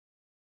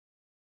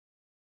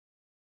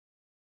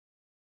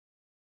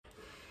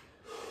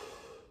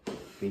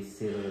Best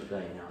set of the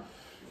day now.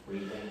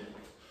 Breathing.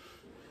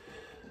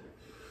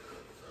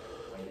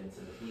 Weight into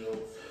the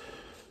heels.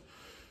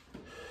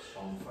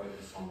 Strong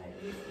focus on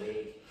that left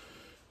leg.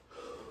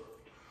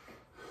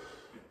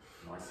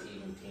 Nice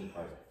even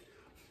tempo.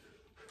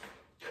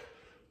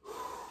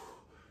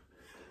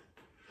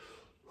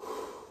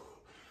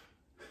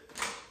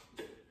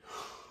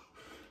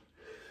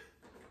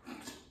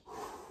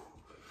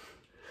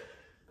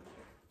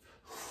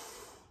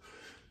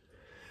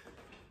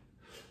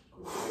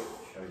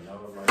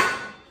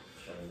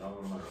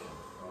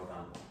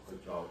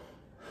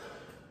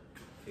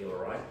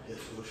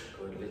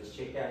 Good. Let's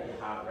check out your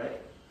heart rate.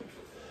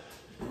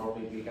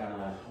 Probably be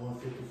gonna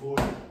 154.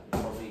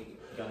 Probably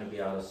gonna be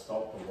able to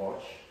stop the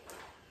watch.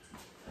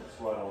 It's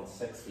right on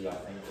 60, I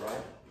think,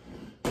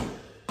 right?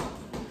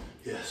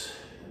 Yes.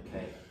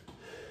 Okay.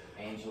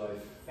 Angelo,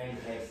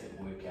 fantastic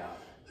workout.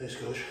 Thanks,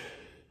 Coach.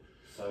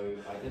 So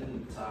I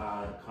didn't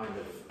kind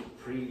of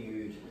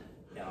prelude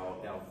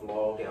our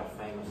vlog, our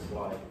famous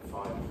Slide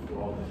 5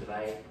 vlog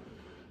today.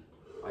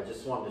 I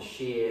just wanted to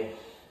share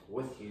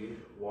with you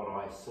what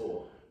I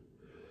saw.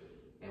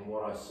 And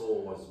what I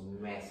saw was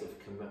massive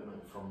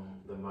commitment from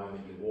the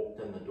moment you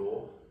walked in the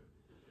door.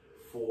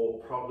 For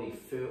probably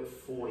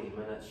 40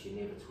 minutes, you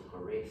never took a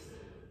rest.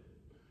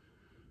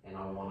 And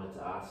I wanted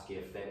to ask you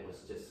if that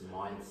was just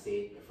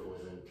mindset, if it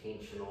was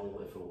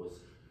intentional, if it was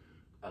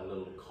a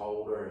little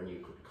colder and you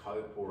could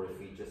cope, or if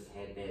you just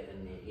had that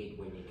in your head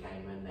when you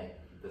came in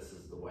that this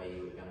is the way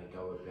you were going to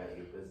go about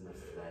your business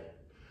today.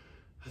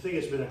 I think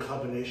it's been a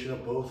combination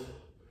of both.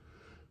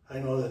 I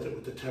know that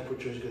with the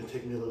temperature, it's going to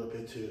take me a little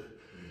bit to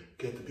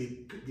get the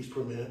beats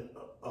per minute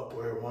up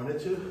where I wanted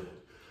to,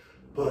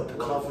 but the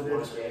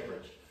confidence. What's the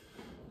average?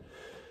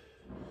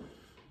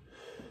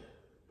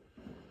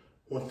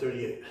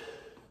 138.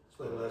 It's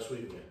like last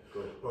week. Yeah,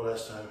 good. Or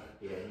last time.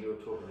 Yeah, and you were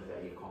talking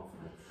about your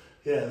confidence.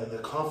 Yeah, and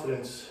the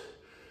confidence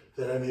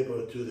that I'm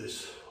able to do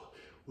this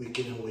week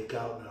in and week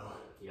out now.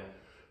 Yeah.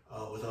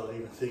 Without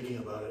even thinking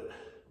about it,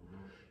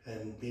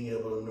 and being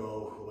able to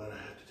know when I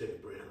have to take a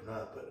break or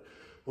not. But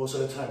most of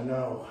the time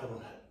now,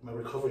 my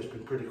recovery's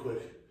been pretty quick.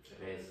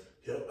 It has.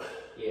 Yep.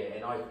 Yeah,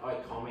 and I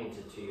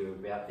commented to you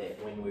about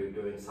that when we were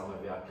doing some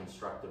of our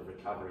constructive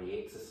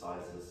recovery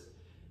exercises.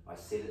 I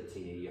said it to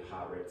you, your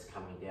heart rate's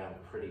coming down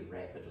pretty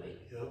rapidly.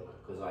 Yep.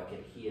 Because I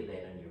can hear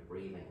that in your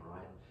breathing,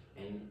 right?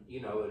 And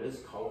you know, it is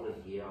cold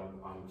in here.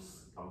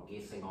 I'm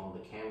guessing on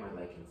the camera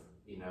they can,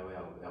 you know,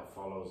 our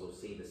followers will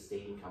see the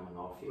steam coming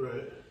off you.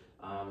 Right.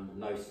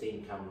 No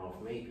steam coming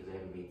off me because I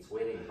haven't been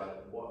sweating,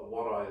 but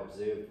what I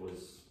observed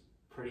was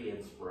pretty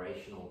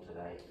inspirational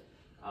today.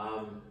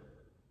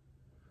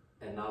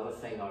 Another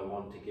thing I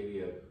want to give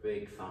you a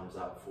big thumbs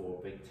up for,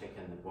 a big tick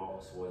in the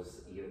box, was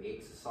your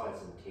exercise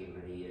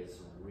integrity is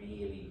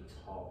really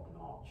top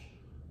notch.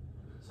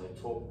 So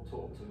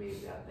talk to me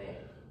about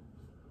that.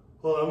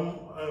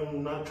 Well,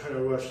 I'm not trying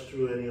to rush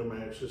through any of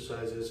my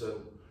exercises.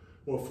 I'm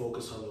more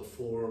focused on the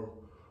form,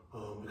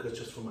 because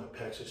just from my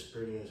past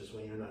experiences,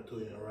 when you're not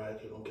doing it right,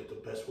 you don't get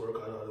the best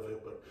workout out of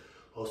it, but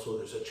also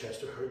there's a chance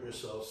to hurt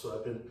yourself. So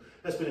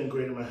that's been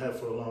ingrained in my head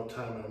for a long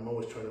time, and I'm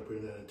always trying to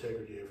bring that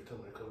integrity every time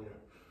I come here.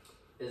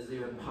 Is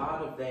there a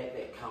part of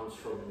that comes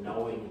from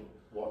knowing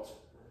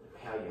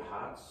how your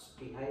heart's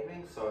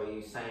behaving? So are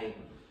you saying,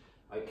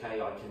 okay,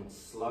 I can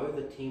slow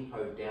the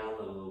tempo down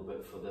a little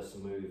bit for this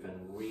move and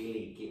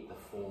really get the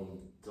form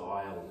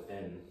dialed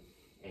in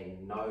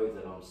and know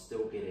that I'm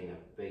still getting a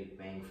big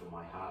bang for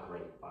my heart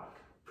rate buck?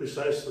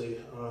 Precisely,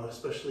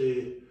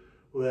 especially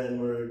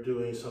when we're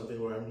doing something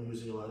where I'm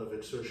using a lot of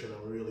exertion.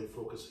 I'm really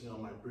focusing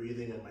on my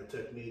breathing and my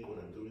technique when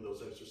I'm doing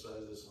those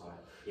exercises, right.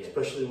 Yeah.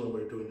 Especially when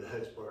we're doing the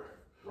hex bar.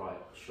 Right,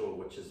 sure,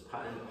 which is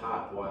in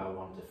part why I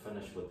want to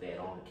finish with that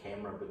on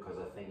camera, because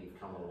I think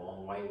you've come a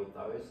long way with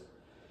those.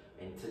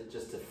 And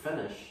just to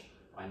finish,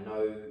 I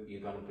know you're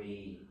going to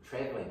be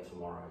traveling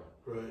tomorrow.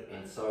 Right.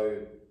 And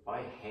so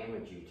I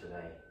hammered you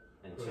today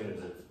in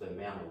terms of the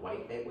amount of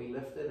weight that we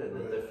lifted and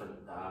the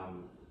different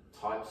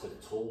types of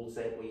tools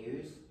that we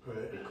used.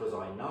 Right. Because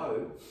I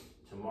know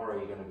tomorrow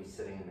you're going to be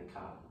sitting in the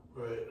car.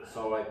 Right.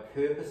 So I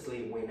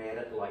purposely went at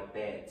it like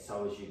that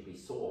so as you'd be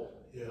sore.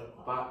 Yeah.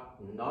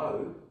 But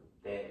know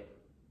that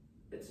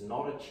it's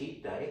not a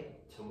cheat day.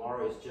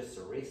 Tomorrow is just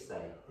a rest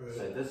day. Right.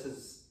 So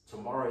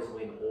tomorrow's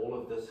when all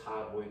of this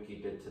hard work you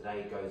did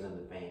today goes in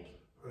the bank.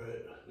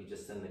 Right. You're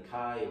just in the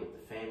car, you're with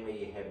the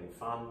family, you're having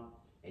fun,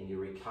 and you're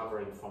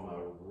recovering from a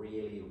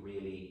really,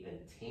 really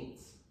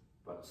intense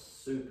but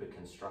super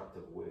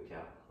constructive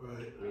workout.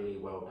 Right. Really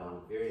well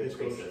done. Very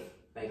impressive.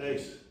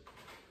 Thanks.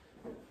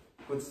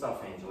 Good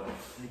stuff, Angelo.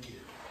 Thank you.